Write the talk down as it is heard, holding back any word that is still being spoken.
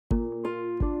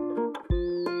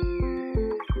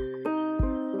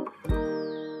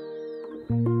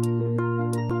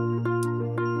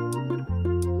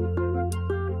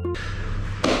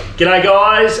G'day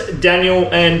guys, Daniel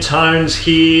and Tones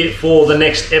here for the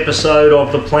next episode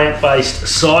of The Plant-Based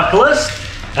Cyclist.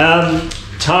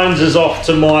 Tones is off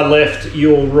to my left,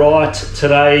 your right.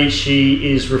 Today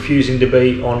she is refusing to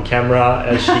be on camera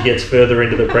as she gets further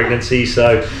into the pregnancy,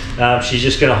 so she's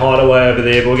just going to hide away over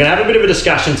there. But we're going to have a bit of a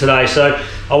discussion today. So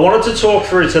I wanted to talk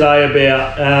through today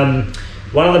about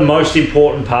one of the most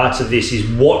important parts of this is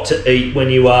what to eat when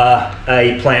you are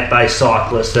a plant-based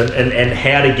cyclist, and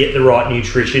how to get the right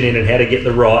nutrition in and how to get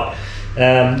the right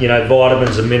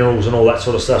vitamins and minerals and all that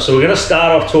sort of stuff. So we're going to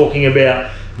start off talking about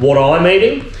what I'm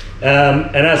eating.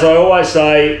 And as I always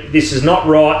say, this is not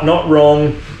right, not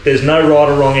wrong. There's no right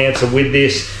or wrong answer with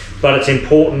this, but it's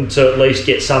important to at least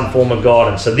get some form of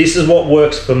guidance. So this is what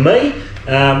works for me,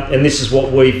 and this is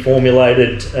what we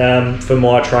formulated for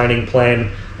my training plan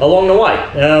along the way.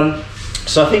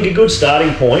 So I think a good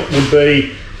starting point would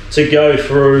be to go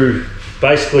through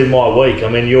basically my week. I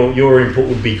mean, your input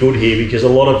would be good here because a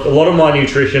lot of my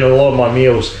nutrition and a lot of my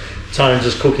meals, Tones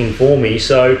is cooking for me.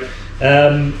 So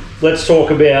let's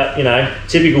talk about,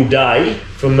 typical day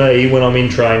for me when I'm in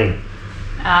training.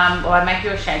 Well, I make you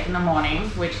a shake in the morning,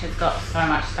 which has got so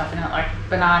much stuff in it, like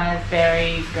bananas,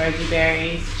 berries, goji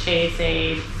berries, chia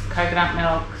seeds, coconut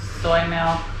milk, soy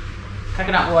milk,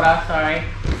 coconut water, sorry.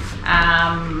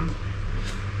 I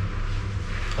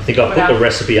think I put the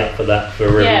recipe up for that for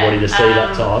everybody to see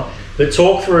that time. But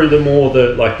talk through the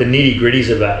nitty gritties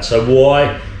of that. So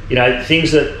why,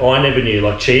 things that I never knew,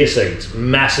 like chia seeds,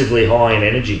 massively high in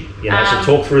energy. So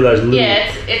talk through those little...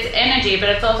 Yeah, it's energy, but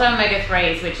it's also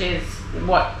omega-3s, which is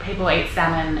what people eat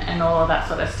salmon and all of that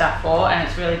sort of stuff for, and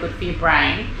it's really good for your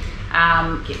brain.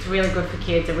 It's really good for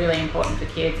kids, are really important for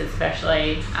kids,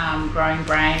 especially growing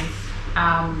brains.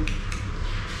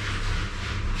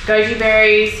 Goji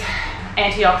berries,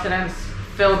 antioxidants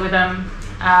filled with them.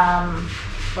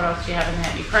 What else do you have in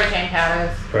there? Your protein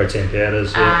powders. Protein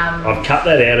powders, yeah. I've cut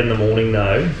that out in the morning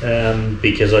though,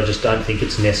 because I just don't think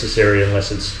it's necessary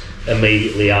unless it's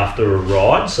immediately after a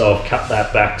ride. So I've cut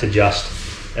that back to just,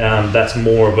 that's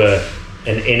more of an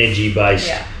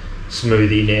energy-based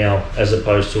smoothie now as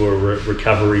opposed to a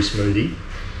recovery smoothie.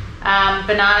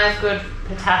 Banana's good,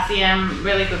 potassium,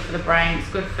 really good for the brain. It's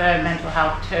good for mental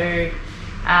health too.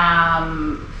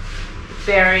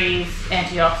 Berries,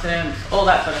 antioxidants, all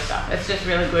that sort of stuff. It's just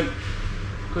really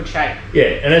good shape. Yeah,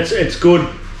 and it's good.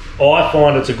 I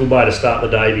find it's a good way to start the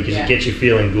day because it gets you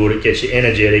feeling good, it gets you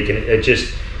energetic, and it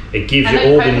gives you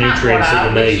all the nutrients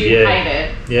that you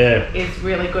need. Is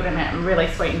really good in it and really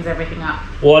sweetens everything up.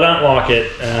 Well, I don't like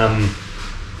it.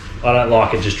 I don't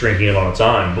like it just drinking it on its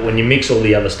own, but when you mix all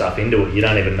the other stuff into it, you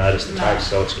don't even notice the taste,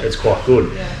 so it's quite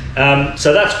good. Yeah.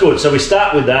 So that's good. So we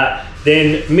start with that.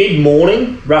 Then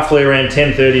mid-morning, roughly around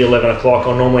 10:30, 11 o'clock,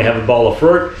 I normally have a bowl of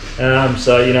fruit.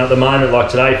 So, at the moment,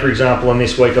 like today, for example, and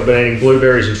this week, I've been eating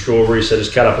blueberries and strawberries, so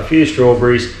just cut up a few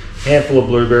strawberries, handful of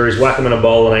blueberries, whack them in a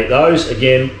bowl and eat those.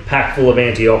 Again, packed full of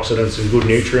antioxidants and good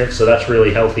nutrients, so that's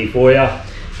really healthy for you.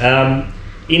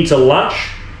 Into lunch.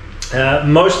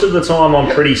 Most of the time I'm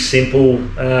pretty simple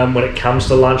when it comes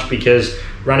to lunch because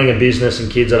running a business and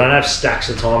kids, I don't have stacks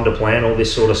of time to plan all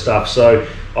this sort of stuff. So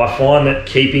I find that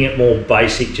keeping it more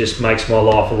basic just makes my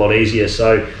life a lot easier.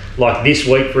 So like this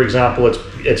week, for example,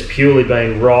 it's purely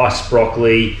been rice,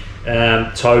 broccoli,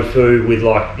 tofu with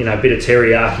a bit of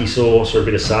teriyaki sauce or a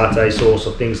bit of satay sauce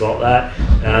or things like that.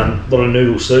 A lot of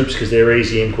noodle soups because they're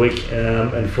easy and quick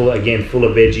and full of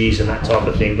veggies and that type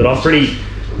of thing. But I'm pretty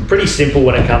simple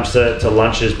when it comes to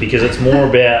lunches because it's more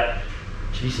about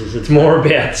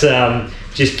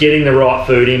just getting the right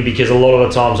food in, because a lot of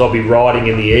the times I'll be riding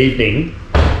in the evening,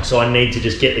 so I need to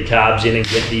just get the carbs in and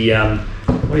get the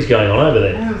what is going on over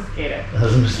there? A mosquito.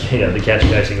 There's a mosquito. The cat's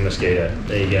chasing a mosquito.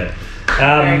 There you go.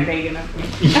 Very vegan of me.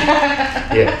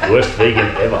 Yeah, worst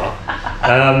vegan ever.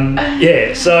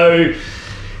 So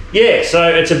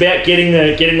it's about getting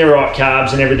the right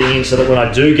carbs and everything in so that when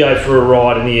I do go for a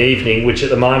ride in the evening, which at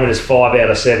the moment is 5 out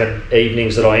of 7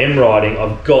 evenings that I am riding,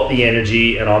 I've got the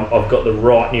energy and I've got the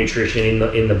right nutrition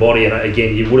in the body. And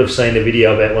again, you would have seen the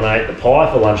video about when I ate the pie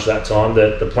for lunch that time,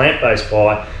 the plant-based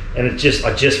pie, and I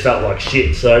just felt like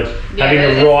shit. So having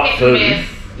the right food.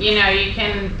 You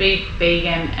can be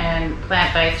vegan and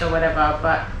plant-based or whatever,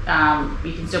 but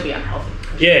you can still be unhealthy.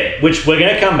 Yeah, which we're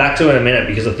going to come back to in a minute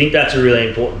because I think that's a really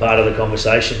important part of the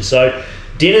conversation. So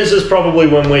dinners is probably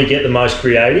when we get the most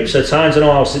creative. So Tones and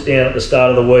I will sit down at the start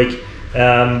of the week,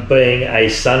 being a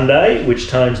Sunday, which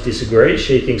Tones disagrees.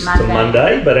 She thinks it's a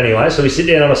Monday. But anyway, so we sit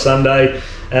down on a Sunday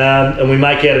and we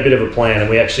make out a bit of a plan and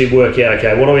we actually work out,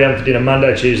 okay, what are we having for dinner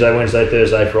Monday, Tuesday, Wednesday,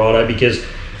 Thursday, Friday? Because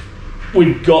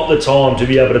we've got the time to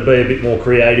be able to be a bit more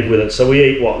creative with it. So we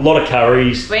eat what? A lot of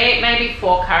curries. We eat maybe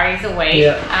 4 curries a week.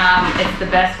 Yeah. It's the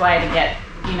best way to get,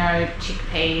 you know,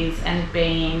 chickpeas and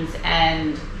beans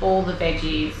and all the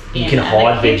veggies in. You can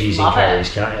hide veggies in love curries,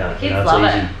 it. can't you? The kids You know, love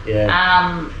it's it. easy.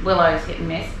 Yeah. Willow's hit and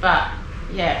miss, but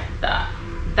yeah,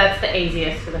 that's the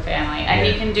easiest for the family. And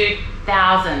Yeah. you can do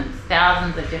thousands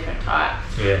of different types.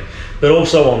 Yeah. But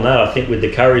also on that, I think with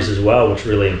the curries as well, what's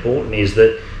really important is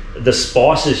that the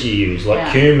spices you use,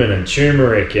 like cumin and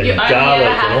turmeric and garlic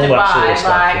and all that sort of stuff,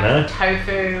 like, you know?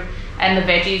 tofu and the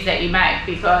veggies that you make,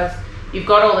 because you've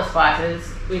got all the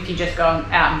spices if you just go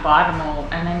out and buy them all,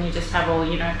 and then you just have all,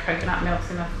 you know, coconut milks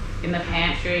in the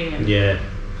pantry and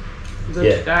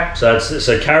good to go.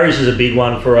 So curries is a big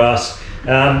one for us.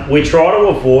 We try to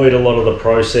avoid a lot of the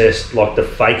processed, like the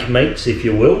fake meats, if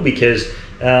you will, because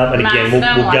and again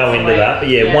we'll go into that,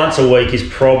 but once a week is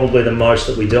probably the most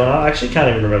that we do. And I actually can't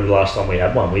even remember the last time we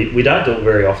had one. We don't do it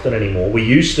very often anymore. We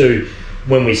used to,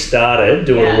 when we started,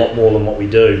 do it a lot more than what we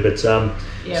do. But so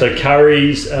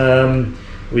curries,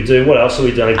 we do. What else are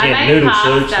we doing? Again, noodle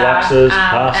soups, laksas,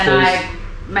 pastas. And I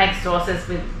make sauces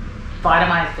with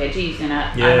vitamized veggies in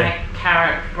it. I make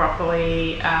carrot,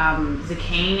 broccoli,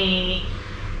 zucchini,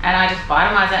 and I just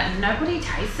vitamize it, and nobody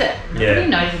tastes it. Nobody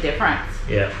knows the difference.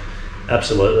 Yeah,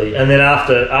 absolutely. And then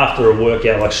after a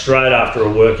workout, like straight after a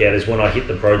workout, is when I hit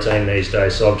the protein these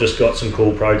days. So I've just got some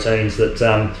cool proteins that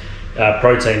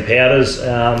protein powders.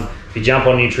 If you jump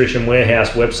on Nutrition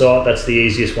Warehouse website, that's the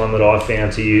easiest one that I've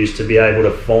found to use to be able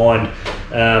to find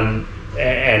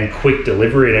and quick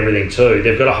delivery and everything too.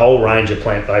 They've got a whole range of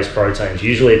plant-based proteins.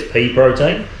 Usually it's pea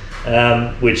protein,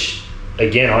 which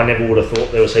again, I never would have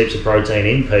thought there was heaps of protein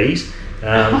in peas,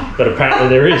 but apparently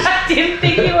there is. I didn't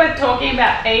think you were talking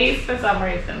about peas for some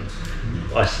reason.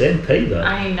 I said pea though.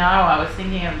 I know, I was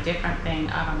thinking of a different thing.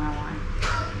 I don't know why.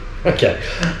 Okay.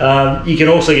 You can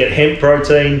also get hemp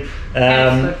protein.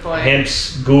 Hemp's good for you.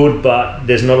 Hemp's good, but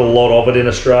there's not a lot of it in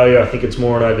Australia. I think it's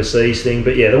more an overseas thing.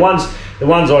 But yeah, the ones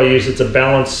I use, it's a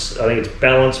balance. I think it's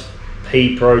balanced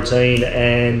pea protein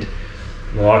and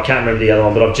I can't remember the other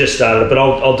one, but I've just started it. But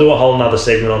I'll do a whole nother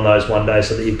segment on those one day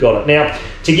so that you've got it. Now,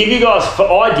 to give you guys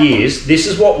for ideas, this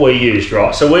is what we used,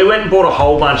 right? So we went and bought a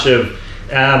whole bunch of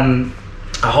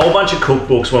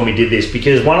cookbooks when we did this,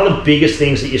 because one of the biggest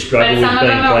things that you struggle with being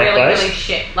plant-based. But some of them are really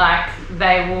shit. Like,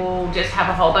 they will just have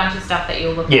a whole bunch of stuff that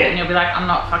you'll look at and you'll be like, I'm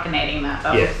not fucking eating that.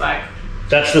 That looks like...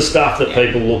 That's the stuff that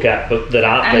people look at but that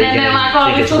aren't and vegan. And then they're like,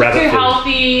 oh, this looks too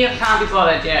healthy, I can't be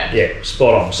bothered, Yeah,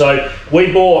 spot on. So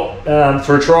we bought,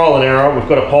 through trial and error, we've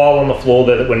got a pile on the floor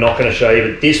there that we're not going to show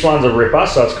you, but this one's a ripper.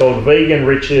 So it's called Vegan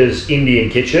Rich's Indian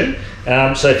Kitchen.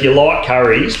 So if you like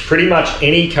curries, pretty much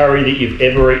any curry that you've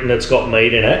ever eaten that's got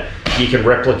meat in it, you can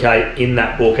replicate in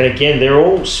that book. And again, they're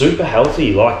all super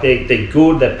healthy. Like they're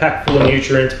good, they're packed full of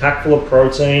nutrients, packed full of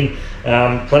protein,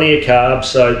 plenty of carbs,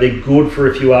 so they're good for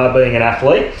if you are being an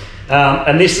athlete.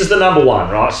 And this is the number one,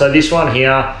 right? So this one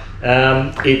here,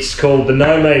 it's called the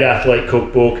No Meat Athlete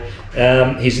Cookbook.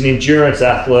 He's an endurance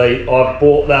athlete. I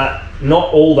bought that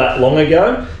not all that long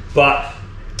ago, but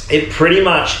it pretty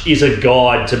much is a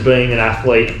guide to being an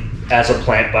athlete as a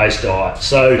plant-based diet.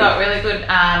 So it's got really good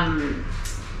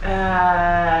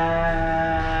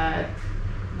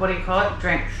what do you call it?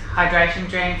 Drinks, hydration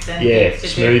drinks, and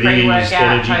smoothies,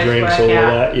 energy drinks, all of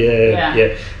that.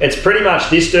 Yeah. It's pretty much,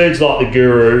 this dude's like the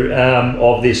guru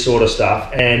of this sort of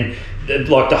stuff, and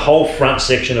like the whole front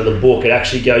section of the book, it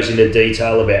actually goes into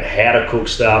detail about how to cook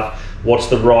stuff, what's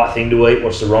the right thing to eat,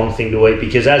 what's the wrong thing to eat,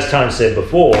 because as Tone said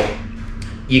before,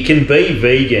 you can be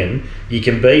vegan, you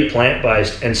can be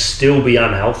plant-based and still be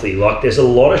unhealthy. Like there's a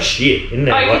lot of shit in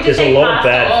there. Like there's a lot of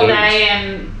bad all foods. Day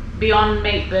and Beyond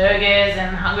Meat burgers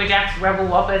and Hungry Jack's Rebel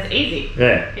Whoppers, easy.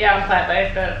 Yeah, I'm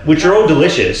plant-based, but which are all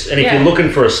delicious. And if you're looking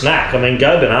for a snack, I mean,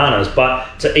 go bananas.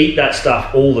 But to eat that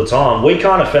stuff all the time, we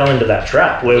kind of fell into that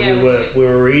trap where we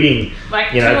were eating,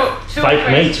 like fake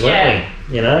meats, weren't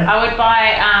we? You know, I would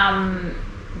buy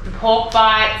the pork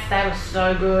bites. They were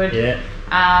so good.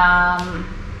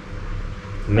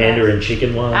 Mandarin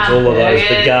chicken ones, all of those,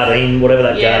 the Gardein, whatever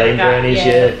that Gardein brand is,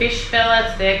 the fish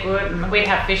fillets, they're good. And we'd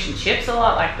have fish and chips a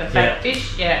lot, like the fake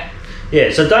fish,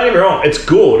 so don't get me wrong, it's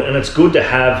good, and it's good to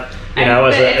have,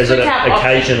 as an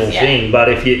occasional thing, but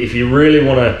if you really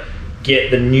want to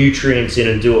get the nutrients in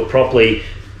and do it properly,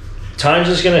 Tone's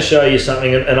just going to show you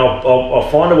something, and I'll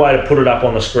find a way to put it up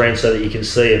on the screen so that you can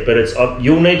see it, but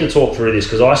you'll need to talk through this,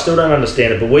 because I still don't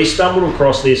understand it, but we stumbled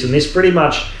across this, and this pretty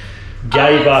much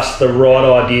gave us the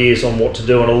right ideas on what to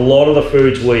do. And a lot of the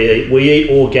foods we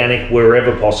eat organic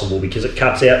wherever possible, because it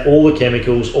cuts out all the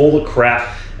chemicals, all the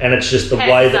crap, and it's just the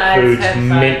way that Pesticides, food's herbicides,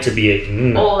 meant to be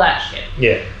eaten. all that shit.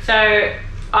 Yeah. So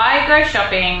I go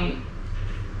shopping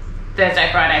Thursday,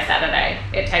 Friday, Saturday.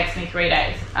 It takes me 3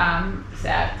 days.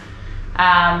 Sad.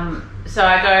 So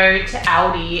I go to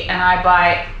Aldi and I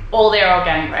buy all their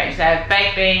organic range. They have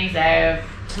baked beans, they have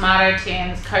tomato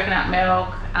tins, coconut milk,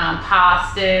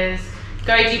 pastas,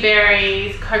 goji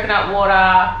berries, coconut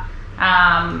water.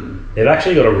 They've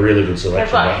actually got a really good selection.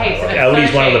 They've got heaps of it. Aldi's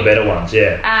So one of the cheap. better ones,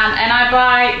 yeah. And I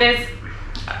buy,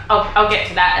 I'll get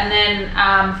to that. And then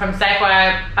from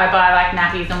Safeway, I buy like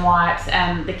nappies and wipes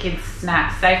and the kids'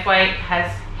 snacks. Safeway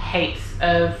has heaps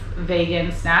of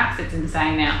vegan snacks. It's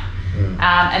insane now.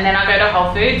 And then I go to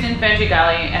Whole Foods in Ferntree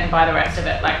Gully and buy the rest of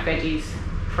it, like veggies,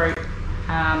 fruit,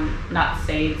 nuts,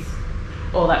 seeds,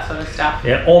 all that sort of stuff.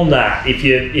 Yeah, on that, if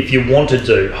you wanted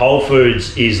to, Whole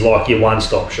Foods is like your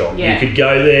one-stop shop. Yeah. You could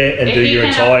go there and If do you your can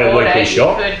entire afford weekly it,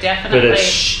 shop, you could but definitely. it's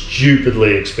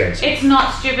stupidly expensive. It's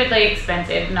not stupidly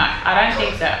expensive. No, I don't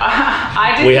think so.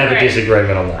 I disagree. We have a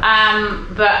disagreement on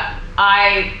that. But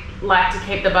I like to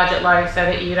keep the budget low so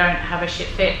that you don't have a shit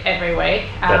fit every week.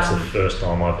 That's the first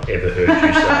time I've ever heard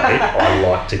you say I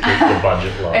like to keep the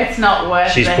budget low. It's not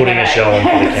worth She's the putting a headache. show on for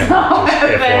the It's camera, not just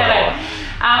worth the FYI. headache.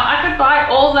 I could buy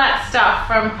all that stuff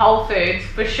from Whole Foods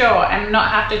for sure and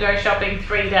not have to go shopping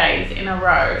 3 days in a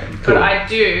row. Cool. But I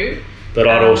do. But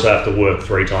I'd also have to work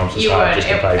 3 times as You hard would. just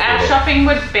to pay for Our it. shopping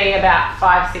would be about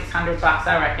 $500-600,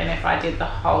 I reckon, if I did the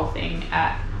whole thing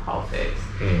at Whole Foods.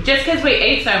 Just because we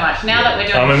eat so much. Now that we're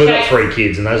doing I mean, we've got shakes- 3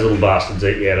 kids and those little bastards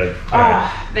eat you out of,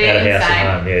 they're out of house insane.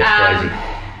 and home. Yeah, it's crazy.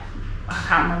 I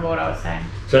can't remember what I was saying.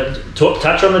 So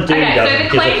touch on the dirty Okay, dozen so the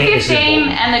because I Clean think this is 15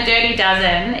 important. and the Dirty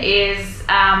Dozen is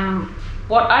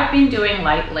what I've been doing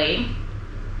lately.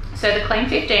 So the Clean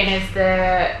 15 is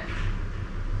the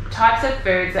types of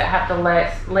foods that have the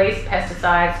least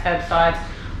pesticides, herbicides,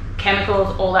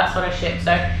 chemicals, all that sort of shit.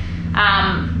 So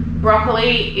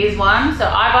broccoli is one. So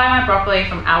I buy my broccoli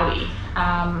from Aldi,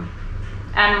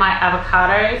 and my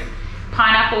avocados,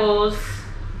 pineapples,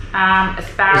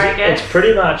 asparagus. It's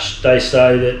pretty much, they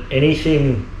say that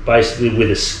anything basically with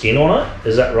a skin on it,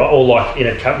 is that right? Or like in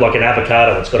like an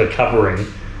avocado, it's got a covering,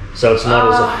 so it's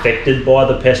not as affected by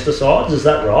the pesticides. Is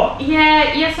that right?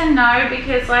 Yeah, yes and no,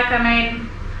 because like, I mean,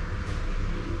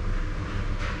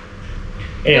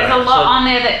 Anyway, there's a lot on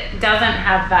there that doesn't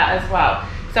have that as well.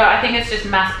 So I think it's just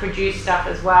mass-produced stuff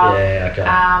as well. Yeah,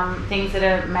 okay. Things that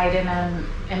are made in a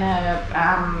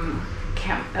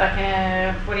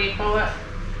what do you call it?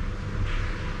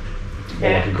 Or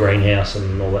like a greenhouse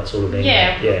and all that sort of thing.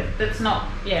 Yeah. That's not.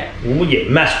 Yeah. Well, yeah,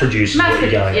 mass produced is what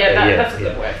you're going Yeah, at. that's a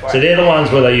good word for it. So they're the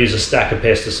ones where they use a stack of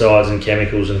pesticides and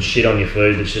chemicals and shit on your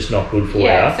food that's just not good for you.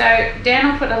 Yeah, so Dan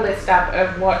will put a list up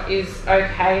of what is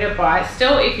okay to buy.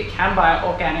 Still, if you can buy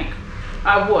organic,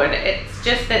 I would. It's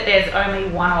just that there's only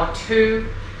 1 or 2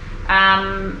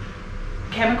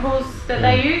 chemicals that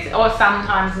they use, or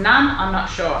sometimes none, I'm not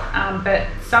sure. But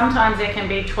sometimes there can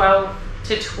be 12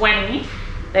 to 20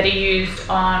 that are used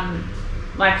on,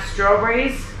 like,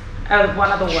 strawberries,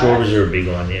 one of the worst. Strawberries are a big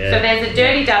one, yeah. So there's a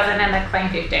Dirty Dozen and the Clean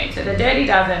 15. So the Dirty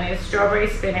Dozen is strawberry,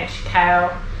 spinach, kale,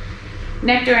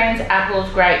 nectarines, apples,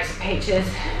 grapes, peaches,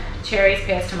 cherries,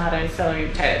 pears, tomatoes, celery,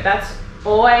 potato. That's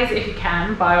always, if you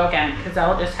can, buy organic, because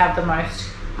they'll just have the most.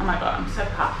 Oh my god, I'm so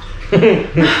puffed.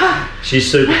 She's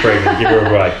super pregnant, give her a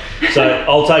break. So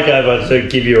I'll take over to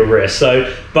give you a rest.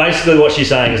 So basically what she's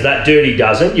saying is that Dirty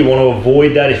Dozen, you want to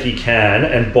avoid that if you can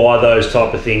and buy those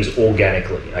type of things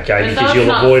organically, okay? And Because so you'll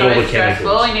it's not avoid so all the stressful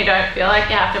chemicals. and you don't feel like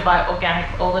you have to buy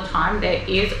organic all the time. There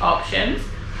is options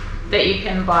that you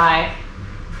can buy,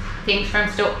 things from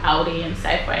still Aldi and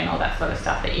Safeway and all that sort of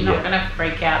stuff, that you're not going to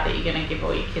freak out that you're going to give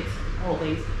all your kids all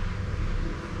these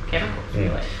chemicals,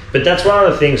 really. But that's one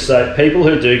of the things, so people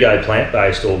who do go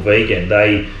plant-based or vegan,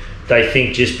 they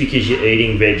think just because you're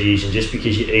eating veggies and just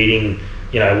because you're eating,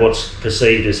 you know, what's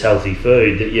perceived as healthy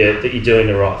food, that you're doing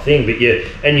the right thing. But you're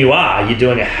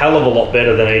doing a hell of a lot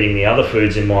better than eating the other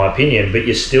foods, in my opinion, but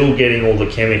you're still getting all the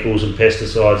chemicals and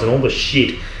pesticides and all the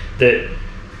shit that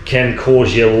can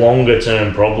cause you longer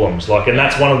term problems. And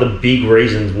that's one of the big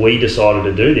reasons we decided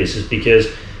to do this, is because,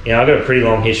 you know, I've got a pretty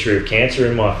long history of cancer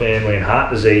in my family and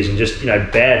heart disease and just, you know,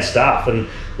 bad stuff. And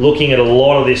looking at a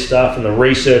lot of this stuff and the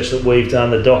research that we've done,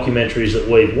 the documentaries that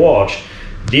we've watched,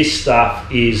 this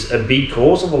stuff is a big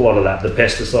cause of a lot of that, the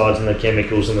pesticides and the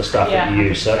chemicals and the stuff that you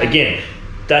use. So again,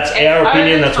 that's our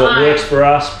opinion, that's what works for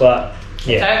us, but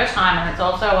yeah. It's over time, and it's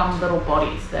also on little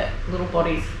bodies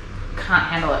can't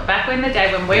handle it. Back in the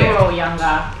day when we were all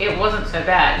younger, it wasn't so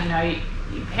bad. You know,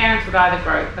 your parents would either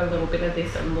grow a little bit of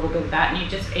this and a little bit of that, and you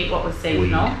just eat what was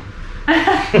seasonal.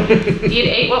 you'd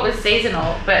eat what was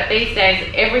seasonal, but these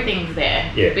days everything's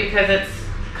there. Yeah. Because it's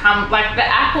like the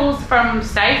apples from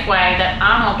Safeway that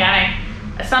aren't organic.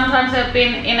 Sometimes they've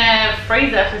been in a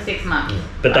freezer for 6 months.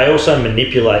 But they also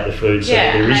manipulate the food, so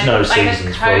there is no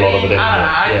seasons for a lot of it anymore.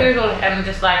 I googled and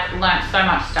just learnt so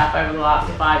much stuff over the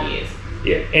last 5 years.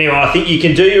 Yeah. Anyway, I think you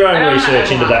can do your own research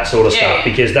into that sort of stuff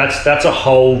because that's a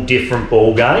whole different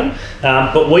ball game.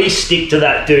 But we stick to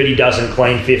that dirty dozen,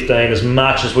 clean 15 as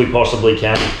much as we possibly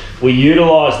can. We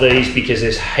utilise these because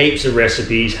there's heaps of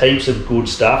recipes, heaps of good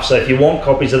stuff. So if you want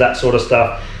copies of that sort of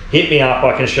stuff, hit me up.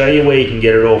 I can show you where you can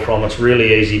get it all from. It's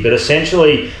really easy. But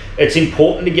essentially, it's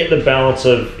important to get the balance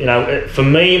of, for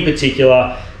me in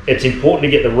particular, it's important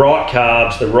to get the right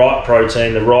carbs, the right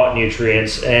protein, the right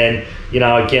nutrients. And,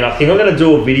 again, I think I'm going to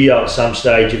do a video at some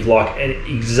stage of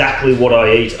exactly what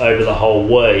I eat over the whole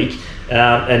week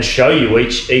and show you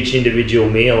each individual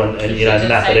meal and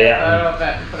map it out.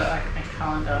 And put it like a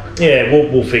calendar. Yeah,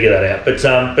 we'll figure that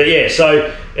out. But yeah,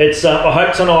 so it's I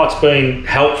hope tonight's been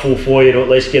helpful for you to at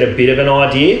least get a bit of an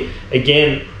idea.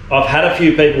 Again, I've had a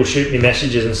few people shoot me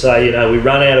messages and say, we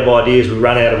run out of ideas, we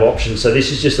run out of options. So this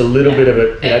is just a little bit of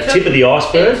a tip of the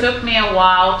iceberg. It took me a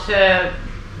while to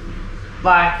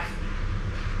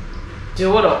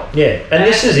do it all. Yeah, and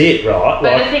this is it, right?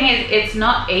 But the thing is, it's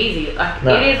not easy.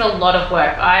 It is a lot of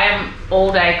work. I am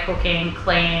all day cooking,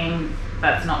 cleaning.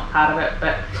 That's not part of it,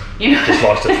 but just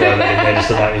likes to throw that in there just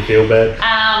to make me feel bad.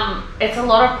 It's a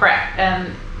lot of prep,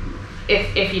 and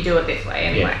if you do it this way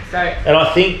anyway. Yeah. So, and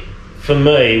I think for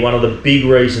me, one of the big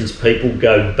reasons people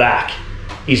go back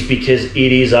is because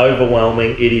it is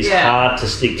overwhelming. It is hard to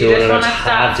stick to it, and it's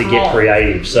hard to get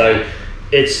creative. So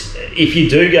if you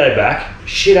do go back,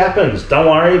 shit happens. Don't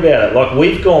worry about it.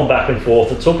 We've gone back and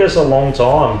forth. It took us a long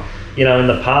time, in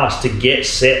the past to get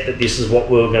set that this is what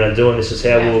we were going to do and this is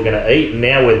how we were going to eat. And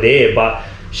now we're there. But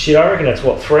shit, I reckon it's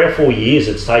 3 or 4 years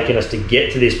it's taken us to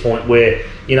get to this point where,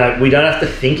 we don't have to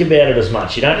think about it as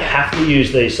much. You don't have to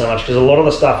use these so much because a lot of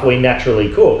the stuff we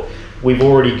naturally cook, we've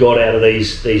already got out of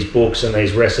these books and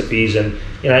these recipes. And,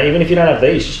 even if you don't have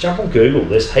these, just jump on Google.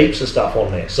 There's heaps of stuff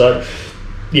on there. So,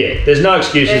 yeah, there's no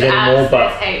excuses anymore.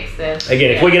 But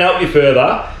again, if we can help you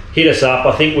further, hit us up.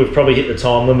 I think we've probably hit the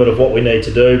time limit of what we need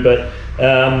to do. But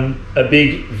a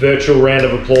big virtual round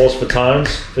of applause for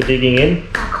Tones for digging in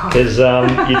because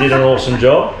you did an awesome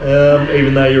job,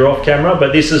 even though you're off camera.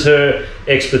 But this is her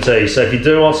expertise. So if you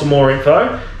do want some more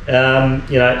info,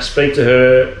 speak to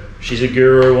her. She's a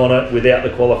guru on it without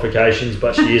the qualifications,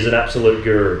 but she is an absolute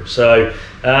guru. So,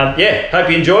 hope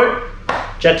you enjoyed.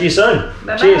 Chat to you soon.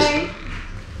 Bye-bye. Cheers.